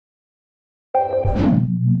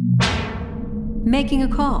Making a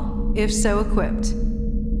call, if so equipped.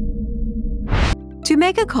 To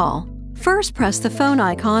make a call, first press the phone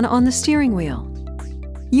icon on the steering wheel.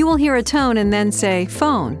 You will hear a tone and then say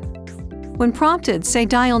 "Phone." When prompted, say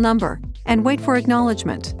 "Dial number" and wait for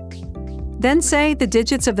acknowledgment. Then say the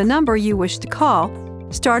digits of the number you wish to call,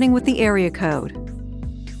 starting with the area code.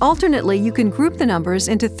 Alternately, you can group the numbers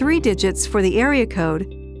into 3 digits for the area code,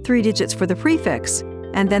 3 digits for the prefix,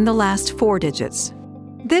 and then the last 4 digits.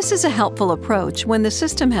 This is a helpful approach when the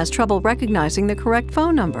system has trouble recognizing the correct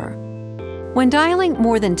phone number. When dialing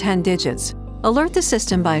more than 10 digits, alert the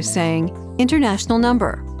system by saying "International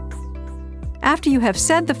number." After you have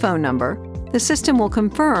said the phone number, the system will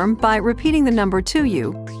confirm by repeating the number to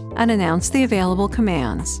you and announce the available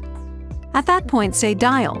commands. At that point, say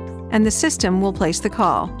 "Dial," and the system will place the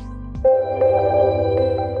call.